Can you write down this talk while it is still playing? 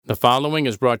The following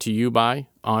is brought to you by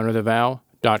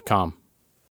HonorTheVow.com.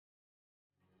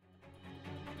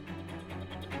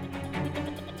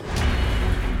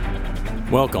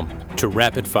 Welcome to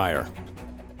Rapid Fire.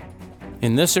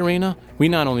 In this arena, we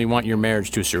not only want your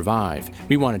marriage to survive,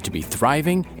 we want it to be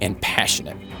thriving and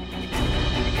passionate.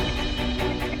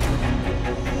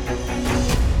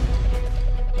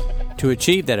 To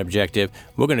achieve that objective,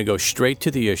 we're going to go straight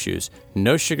to the issues.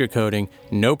 No sugarcoating,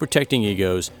 no protecting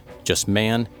egos, just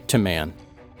man to man.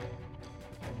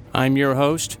 I'm your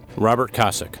host, Robert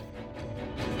Kosick.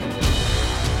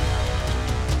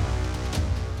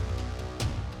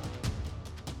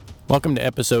 Welcome to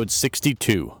episode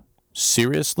 62,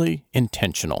 Seriously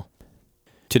Intentional.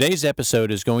 Today's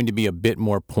episode is going to be a bit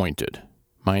more pointed.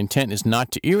 My intent is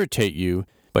not to irritate you,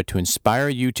 but to inspire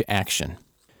you to action.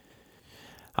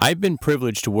 I've been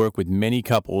privileged to work with many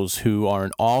couples who are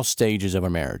in all stages of a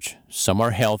marriage. Some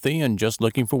are healthy and just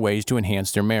looking for ways to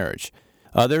enhance their marriage.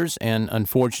 Others, and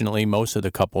unfortunately most of the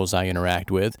couples I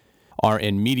interact with, are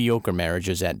in mediocre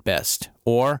marriages at best,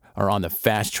 or are on the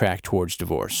fast track towards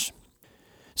divorce.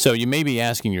 So you may be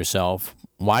asking yourself,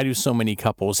 why do so many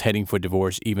couples heading for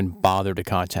divorce even bother to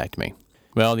contact me?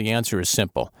 Well, the answer is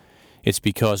simple. It's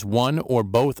because one or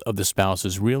both of the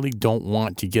spouses really don't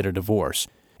want to get a divorce,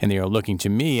 and they are looking to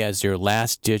me as their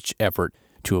last-ditch effort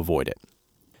to avoid it.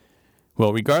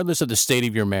 Well, regardless of the state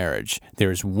of your marriage,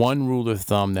 there is one rule of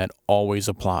thumb that always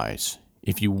applies.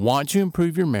 If you want to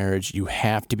improve your marriage, you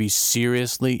have to be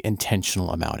seriously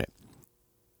intentional about it.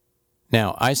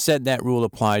 Now, I said that rule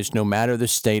applies no matter the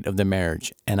state of the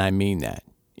marriage, and I mean that.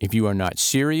 If you are not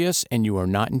serious and you are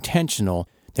not intentional,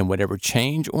 then whatever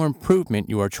change or improvement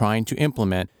you are trying to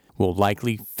implement will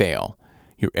likely fail.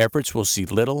 Your efforts will see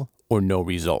little or no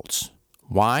results.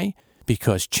 Why?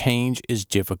 Because change is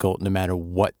difficult no matter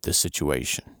what the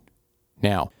situation.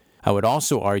 Now, I would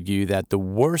also argue that the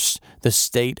worse the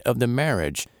state of the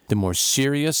marriage, the more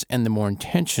serious and the more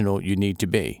intentional you need to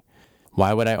be.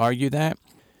 Why would I argue that?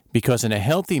 Because in a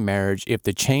healthy marriage, if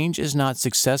the change is not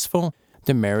successful,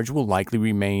 the marriage will likely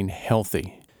remain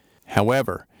healthy.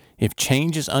 However, if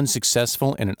change is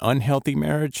unsuccessful in an unhealthy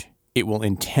marriage, it will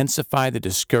intensify the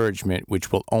discouragement,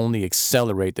 which will only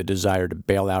accelerate the desire to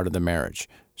bail out of the marriage.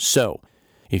 So,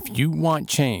 if you want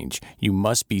change, you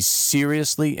must be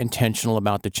seriously intentional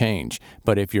about the change.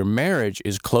 But if your marriage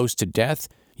is close to death,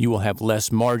 you will have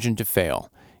less margin to fail.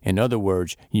 In other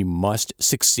words, you must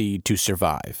succeed to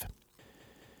survive.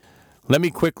 Let me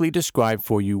quickly describe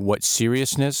for you what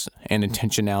seriousness and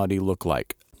intentionality look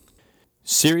like.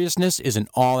 Seriousness is an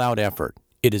all-out effort.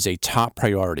 It is a top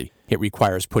priority. It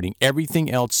requires putting everything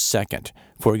else second.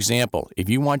 For example, if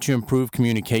you want to improve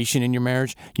communication in your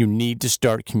marriage, you need to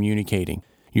start communicating.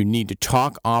 You need to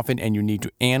talk often, and you need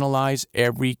to analyze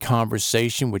every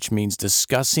conversation, which means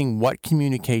discussing what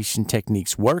communication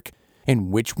techniques work and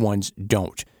which ones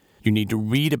don't. You need to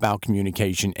read about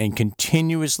communication and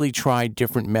continuously try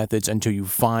different methods until you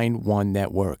find one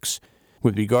that works.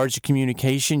 With regards to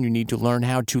communication, you need to learn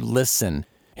how to listen,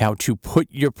 how to put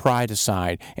your pride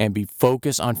aside and be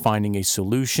focused on finding a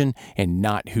solution and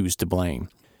not who's to blame.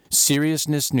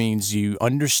 Seriousness means you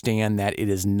understand that it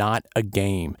is not a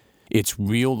game. It's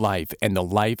real life, and the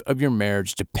life of your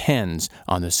marriage depends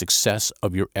on the success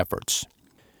of your efforts.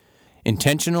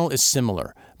 Intentional is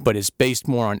similar, but it's based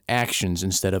more on actions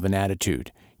instead of an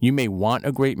attitude. You may want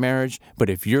a great marriage, but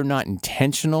if you're not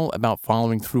intentional about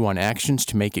following through on actions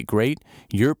to make it great,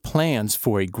 your plans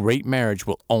for a great marriage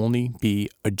will only be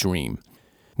a dream.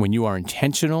 When you are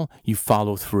intentional, you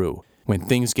follow through. When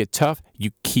things get tough, you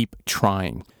keep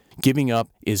trying. Giving up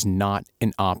is not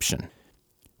an option.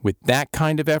 With that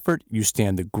kind of effort, you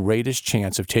stand the greatest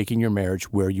chance of taking your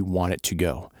marriage where you want it to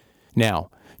go. Now,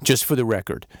 just for the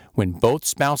record, when both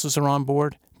spouses are on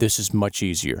board, this is much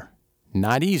easier.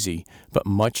 Not easy, but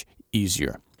much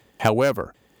easier.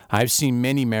 However, I've seen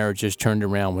many marriages turned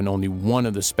around when only one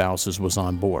of the spouses was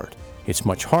on board. It's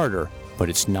much harder, but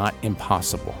it's not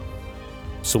impossible.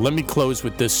 So let me close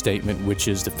with this statement, which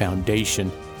is the foundation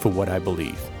for what I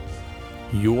believe.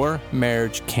 Your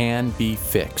marriage can be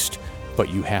fixed, but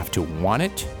you have to want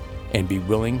it and be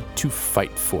willing to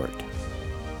fight for it.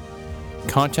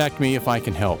 Contact me if I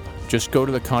can help. Just go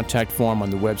to the contact form on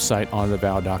the website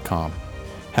HonorTheVow.com.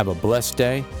 Have a blessed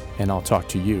day, and I'll talk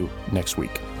to you next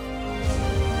week.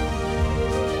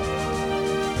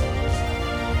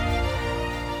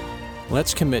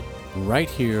 Let's commit right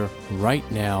here,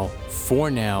 right now,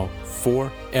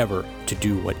 forever, to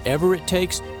do whatever it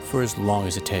takes for as long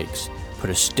as it takes. Put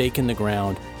a stake in the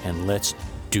ground, and let's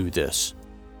do this.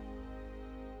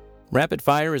 Rapid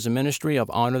Fire is a ministry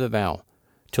of Honor the Vow.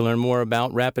 To learn more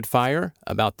about Rapid Fire,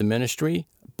 about the ministry,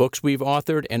 books we've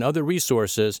authored, and other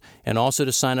resources, and also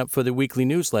to sign up for the weekly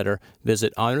newsletter,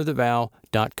 visit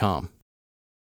honorthevow.com.